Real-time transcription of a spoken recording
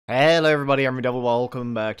Hello everybody, I'm RuudDevil,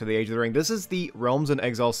 welcome back to the Age of the Ring. This is the Realms in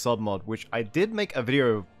Exile submod, which I did make a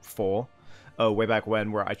video for, way back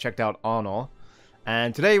when, where I checked out Honor.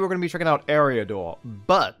 And today we're going to be checking out Eriador.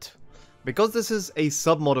 But, because this is a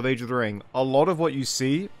submod of Age of the Ring, a lot of what you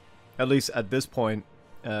see, at least at this point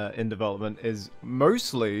in development, is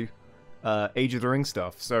mostly Age of the Ring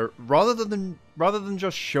stuff. So, rather than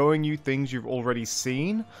just showing you things you've already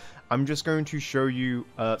seen, I'm just going to show you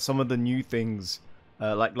some of the new things.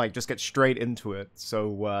 Like just get straight into it.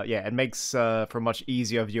 So, yeah, it makes for much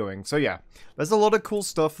easier viewing. So, yeah, there's a lot of cool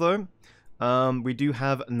stuff, though. We do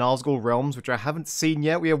have Nazgul Realms, which I haven't seen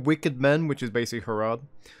yet. We have Wicked Men, which is basically Harad.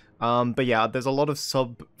 But, yeah, there's a lot of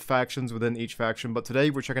sub-factions within each faction. But today,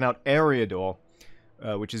 we're checking out Eriador,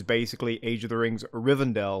 which is basically Age of the Rings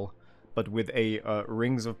Rivendell, but with a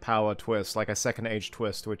Rings of Power twist, like a Second Age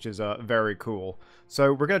twist, which is very cool.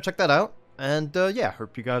 So, we're going to check that out. And, yeah,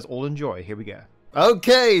 hope you guys all enjoy. Here we go.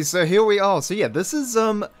 Okay, so here we are. So yeah, this is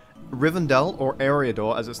Rivendell, or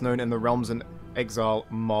Eriador, as it's known in the Realms in Exile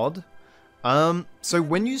mod. So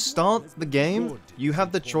when you start the game, you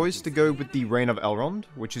have the choice to go with the Reign of Elrond,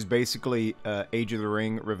 which is basically Age of the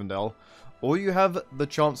Ring Rivendell, or you have the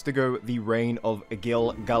chance to go the Reign of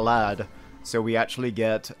Gil-galad. So we actually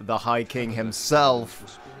get the High King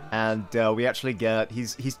himself, and we actually get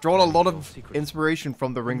he's drawn a lot of inspiration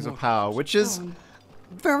from the Rings of Power, which is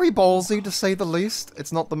very ballsy, to say the least.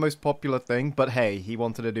 It's not the most popular thing, but hey, he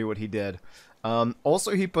wanted to do what he did.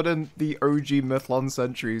 Also, he put in the OG Mithlond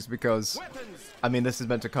sentries because, I mean, this is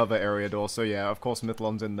meant to cover Eriador, so yeah, of course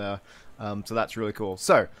Mithlond's in there. So that's really cool.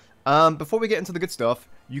 So, before we get into the good stuff,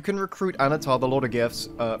 you can recruit Anatar, the Lord of Gifts,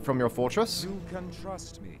 from your fortress. You can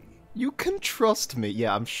trust me. You can trust me.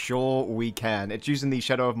 Yeah, I'm sure we can. It's using the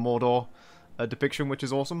Shadow of Mordor depiction, which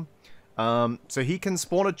is awesome. So he can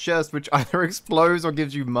spawn a chest which either explodes or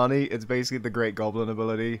gives you money. It's basically the Great Goblin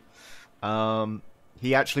ability.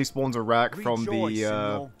 He actually spawns a rack from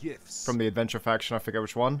the Adventure faction, I forget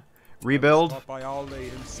which one. Rebuild.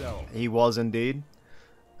 He was indeed.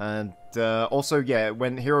 And also, yeah,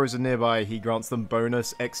 when heroes are nearby, he grants them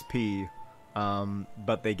bonus XP,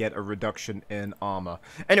 but they get a reduction in armor.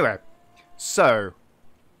 Anyway, so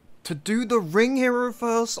to do the Ring Hero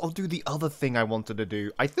first, I'll do the other thing I wanted to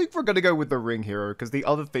do. I think we're going to go with the Ring Hero, because the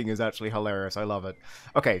other thing is actually hilarious. I love it.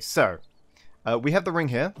 Okay, so, we have the ring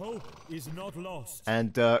here. Hope is not lost.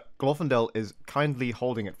 And Glorfindel is kindly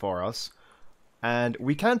holding it for us. And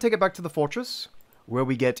we can take it back to the fortress, where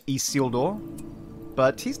we get Isildur.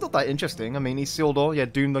 But he's not that interesting. I mean, Isildur, yeah,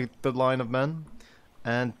 Doom the Lion of Men,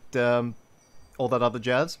 and all that other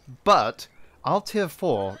jazz. But, our tier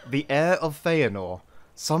 4, the Heir of Feanor,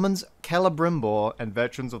 summons Celebrimbor and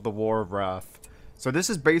Veterans of the War of Wrath. So this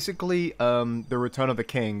is basically the Return of the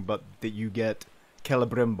King, but that you get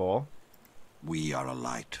Celebrimbor. We are a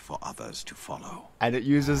light for others to follow. And it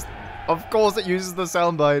uses, of course, it uses the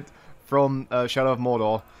soundbite from Shadow of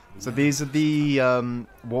Mordor. So these are the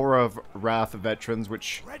War of Wrath veterans,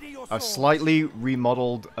 which are slightly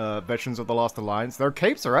remodeled veterans of the Last Alliance. Their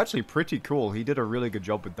capes are actually pretty cool. He did a really good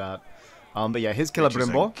job with that. But yeah, here's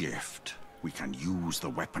Celebrimbor. It is a gift. We can use the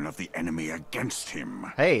weapon of the enemy against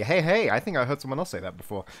him. Hey, I think I heard someone else say that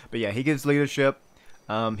before. But yeah, he gives leadership.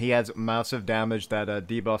 He has massive damage that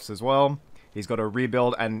debuffs as well. He's got a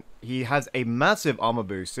rebuild, and he has a massive armor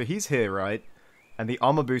boost. So he's here, right? And the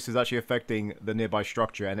armor boost is actually affecting the nearby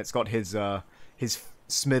structure, and it's got his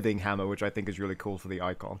smithing hammer, which I think is really cool for the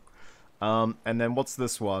icon. And then what's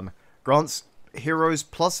this one? Grants heroes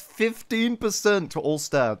plus 15% to all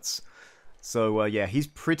stats. So, yeah, he's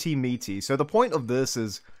pretty meaty. So the point of this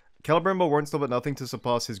is Celebrimbor won't stop at nothing to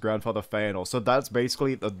surpass his grandfather Feanor. So that's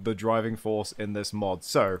basically the driving force in this mod.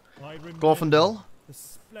 So, Glorfindel, the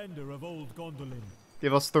splendor of old Gondolin.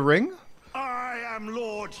 Give us the ring. I am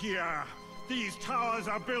Lord here. These towers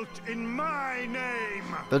are built in my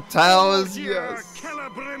name. The towers, Lord here, yes.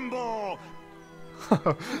 Celebrimbor.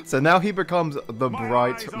 So now he becomes the My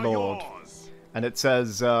Bright eyes are Lord. yours. And it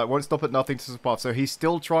says, won't stop at nothing to surpass. So he's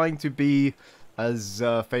still trying to be as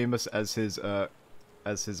famous as his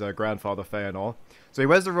grandfather Feanor. So he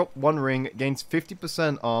wears the one ring, gains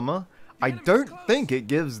 50% armor. I don't think it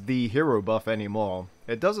gives the hero buff anymore.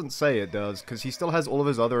 It doesn't say it does, because he still has all of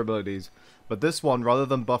his other abilities. But this one, rather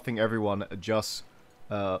than buffing everyone, just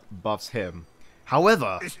buffs him.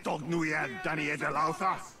 However,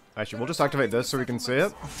 actually, we'll just activate this so we can see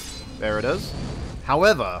it. There it is.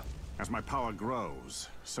 However, As my power grows,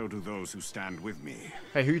 so do those who stand with me.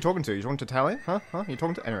 hey, who are you talking to? You talking to Tally? Huh? You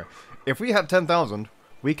talking to... Anyway, if we have 10,000,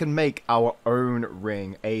 we can make our own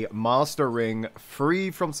ring. A master ring free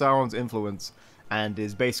from Sauron's influence, and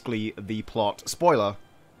is basically the plot, spoiler,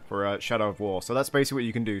 for Shadow of War. So that's basically what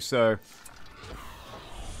you can do. So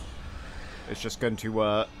it's just going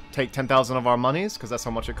to take 10,000 of our monies, because that's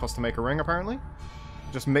how much it costs to make a ring, apparently.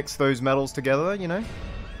 Just mix those metals together, you know.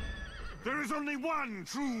 There is only one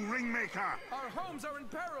true ring maker. Our homes are in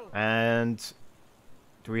peril. And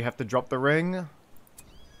do we have to drop the ring?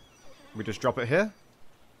 We just drop it here.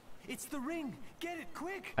 It's the ring. Get it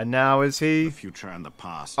quick. And now is he? The future and the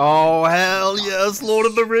past. Oh hell yes, Lord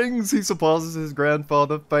of the Rings! He surpasses his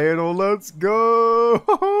grandfather Fëanor. Let's go!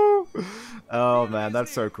 Oh man,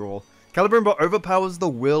 that's so cool. Celebrimbor overpowers the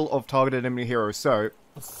will of targeted enemy heroes. So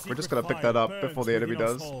we're just gonna pick that up before the enemy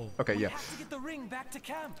does. Okay, yeah. To get the ring back to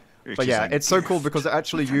camp. But yeah, it's so cool because it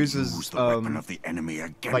actually uses the weapon of the enemy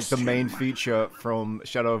against like the main him. feature from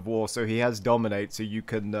Shadow of War. So he has Dominate, so you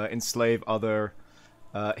can enslave other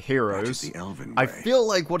heroes. That is the Elven I way. feel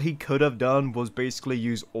like what he could have done was basically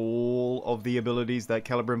use all of the abilities that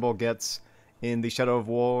Celebrimbor gets in the Shadow of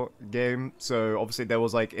War game. So obviously there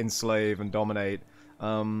was like Enslave and Dominate.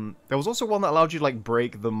 There was also one that allowed you to like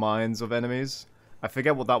break the minds of enemies. I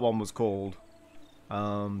forget what that one was called.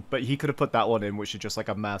 But he could have put that one in, which is just like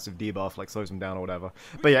a massive debuff, like slows him down or whatever.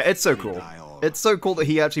 But yeah, it's so cool. It's so cool that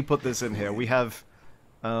he actually put this in here. We have,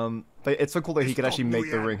 but it's so cool that he could actually make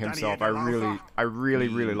the ring himself. I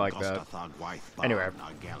really like that. Anyway,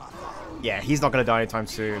 yeah, he's not gonna die anytime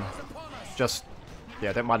soon. Just,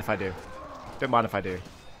 yeah, don't mind if I do. Don't mind if I do.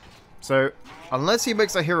 So, unless he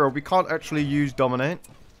makes a hero, we can't actually use Dominate,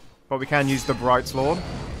 but we can use the Bright Lord.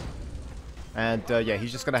 And yeah,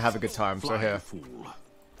 he's just gonna have a good time. So here.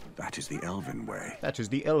 That is the Elven way. That is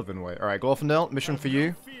the Elven way. Alright, Glorfindel, mission for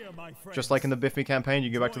you. Just like in the BFME campaign,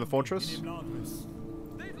 you go back to the fortress.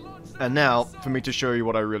 And now, for me to show you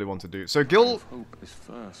what I really want to do. So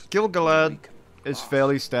Gil-galad is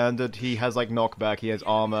fairly standard. He has like knockback, he has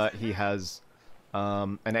armor, he has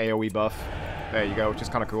an AoE buff. There you go, which is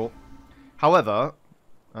kind of cool. However,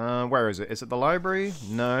 where is it? Is it the library?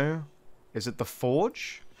 No. Is it the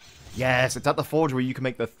forge? Yes, it's at the forge where you can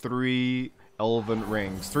make the 3 elven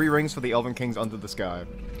rings. 3 rings for the elven kings under the sky.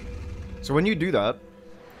 So when you do that,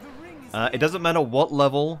 it doesn't matter what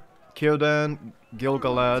level Círdan,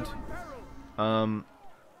 Gil-galad,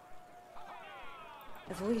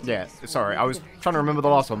 yeah, sorry, I was trying to remember the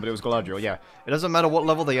last one, but it was Galadriel, yeah. It doesn't matter what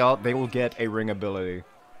level they are, they will get a ring ability.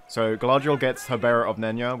 So Galadriel gets her Bearer of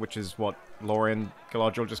Nenya, which is what Lorien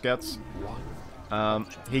Galadriel just gets.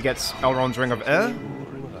 He gets Elrond's Ring of Air.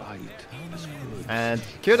 And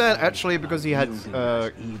Círdan, actually, because he had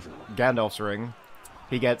Gandalf's ring,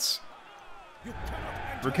 he gets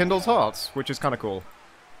Rekindle's Hearts, which is kind of cool.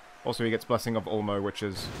 Also, he gets Blessing of Ulmo, which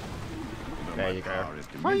is... There you go.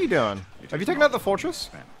 How are you doing? Have you taken out the fortress?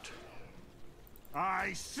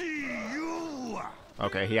 I see you.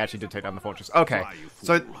 Okay, he actually did take down the fortress. Okay,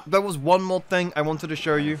 so there was one more thing I wanted to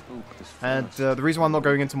show you. And the reason why I'm not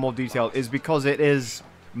going into more detail is because it is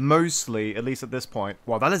mostly, at least at this point...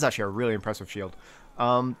 Wow, that is actually a really impressive shield.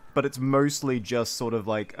 But it's mostly just sort of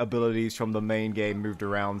like abilities from the main game moved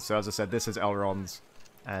around. So as I said, this is Elrond's.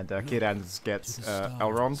 And Círdan gets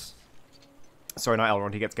Elrond. Sorry, not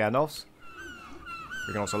Elrond, he gets Gandalf's.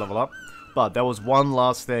 We can also level up. But there was one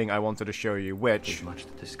last thing I wanted to show you, which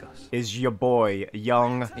is your boy,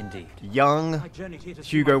 young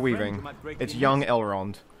Hugo Weaving. It's young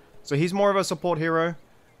Elrond. So he's more of a support hero.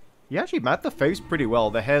 He actually mapped the face pretty well.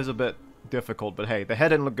 The hair's a bit difficult, but hey, the hair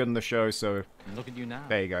didn't look good in the show, so Look at you now.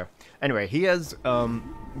 there you go. Anyway, he has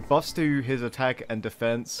buffs to his attack and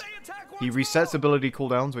defense. He resets ability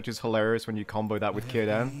cooldowns, which is hilarious when you combo that with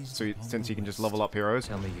Círdan, so since he can just level up heroes.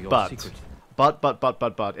 Tell me your secret.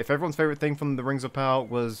 But, if everyone's favorite thing from the Rings of Power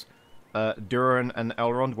was Durin and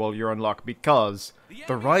Elrond, well, you're in luck, because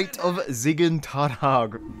the Rite of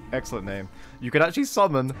Zigyn-Tarrag, excellent name, you could actually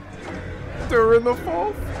summon Durin IV,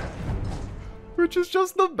 which is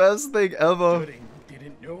just the best thing ever.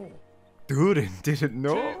 Durin didn't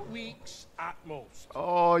know. 2 weeks at most.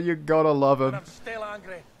 Oh, you gotta love him. I'm still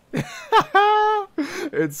angry.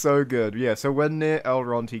 It's so good. Yeah, so when near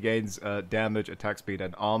Elrond, he gains damage, attack speed,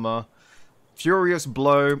 and armor. Furious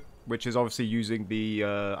Blow, which is obviously using the,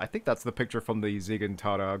 I think that's the picture from the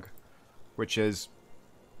Zigyn-Tarrag, which is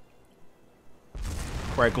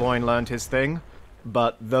where Gloin learned his thing.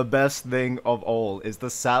 But the best thing of all is the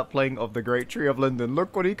sapling of the Great Tree of Linden.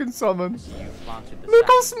 Look what he can summon. Look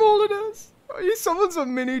how small it is. He summons a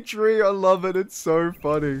mini tree. I love it. It's so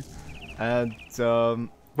funny. And,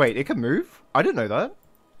 wait, it can move? I didn't know that.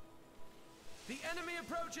 The enemy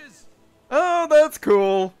approaches. Oh, that's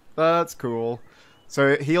cool. That's cool. So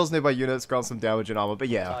it heals nearby units, grants some damage and armor. But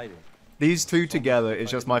yeah, these two together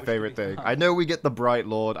is just my favorite thing. I know we get the Bright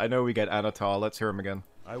Lord. I know we get Anatar. Let's hear him again.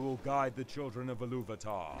 I will guide the children of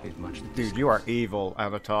LOTR. Dude, you are evil,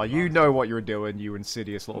 Avatar. You know what you're doing, you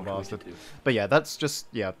insidious little bastard. But yeah, that's just,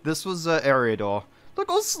 yeah, this was Eriador. Look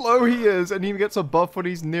how slow he is, and he gets a buff when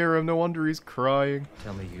he's near him. No wonder he's crying.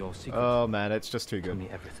 Tell me your secret. Oh man, it's just too good. Tell me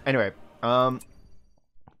everything. Anyway,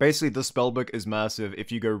 basically this spellbook is massive.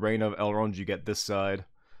 If you go Reign of Elrond, you get this side.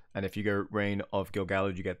 And if you go Reign of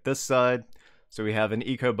Gil-galad, you get this side. So we have an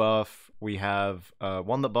eco buff. We have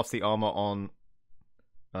one that buffs the armor on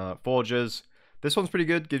forges. This one's pretty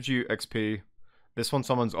good, gives you XP. This one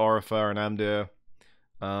summons Aurifer and Amdir.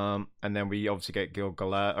 And then we obviously get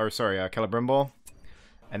Gil-galad, or sorry, Celebrimbor.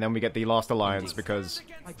 And then we get the Last Alliance, because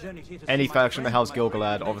any faction that has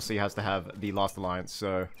Gil-galad obviously has to have the Last Alliance,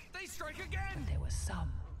 so... They strike again. And there were some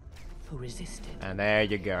who resisted. And there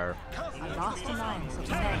you go. A last alliance of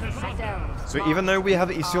men and elves. So even though we have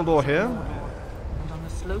Isildur here... And on the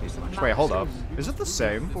slopes of Wait, hold up. mountains, Is it the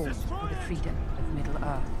same? fought for the freedom of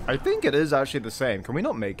Middle-earth. I think it is actually the same. Can we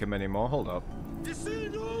not make him anymore? Hold up.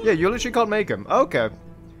 Yeah, you literally can't make him. Okay.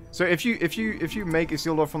 So if you make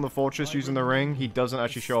Isildur from the fortress using the ring, he doesn't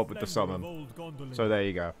actually show up with the summon. So there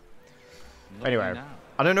you go. Anyway,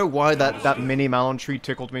 I don't know why that mini Malon tree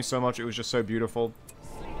tickled me so much. It was just so beautiful.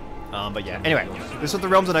 But yeah. Anyway, this is the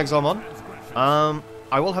Realms in Exile mod.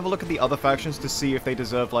 I will have a look at the other factions to see if they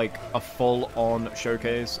deserve like a full-on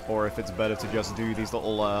showcase, or if it's better to just do these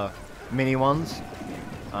little mini ones.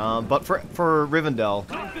 But for Rivendell,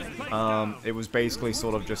 it was basically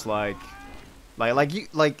sort of just I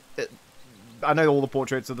know all the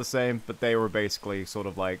portraits are the same, but they were basically sort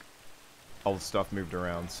of like old stuff moved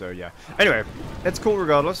around. So yeah. Anyway, it's cool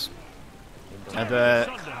regardless, and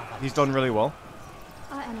he's done really well.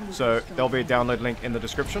 So there'll be a download link in the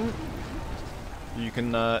description. You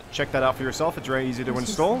can check that out for yourself. It's very easy to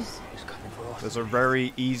install. There's a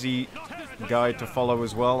very easy guide to follow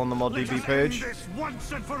as well on the ModDB page.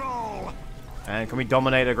 And can we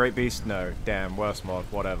dominate a great beast? No. Damn, worst mod.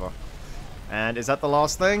 Whatever. And is that the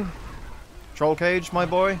last thing? Troll Cage, my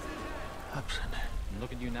boy?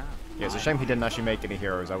 Look at you now. Yeah, it's a shame he didn't actually make any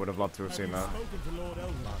heroes. I would have loved to have seen that.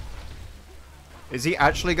 Is he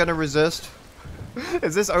actually going to resist?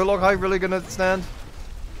 Is this Olog High really going to stand?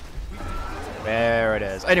 There it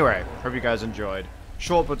is. Anyway, hope you guys enjoyed.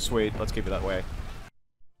 Short but sweet. Let's keep it that way.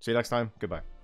 See you next time. Goodbye.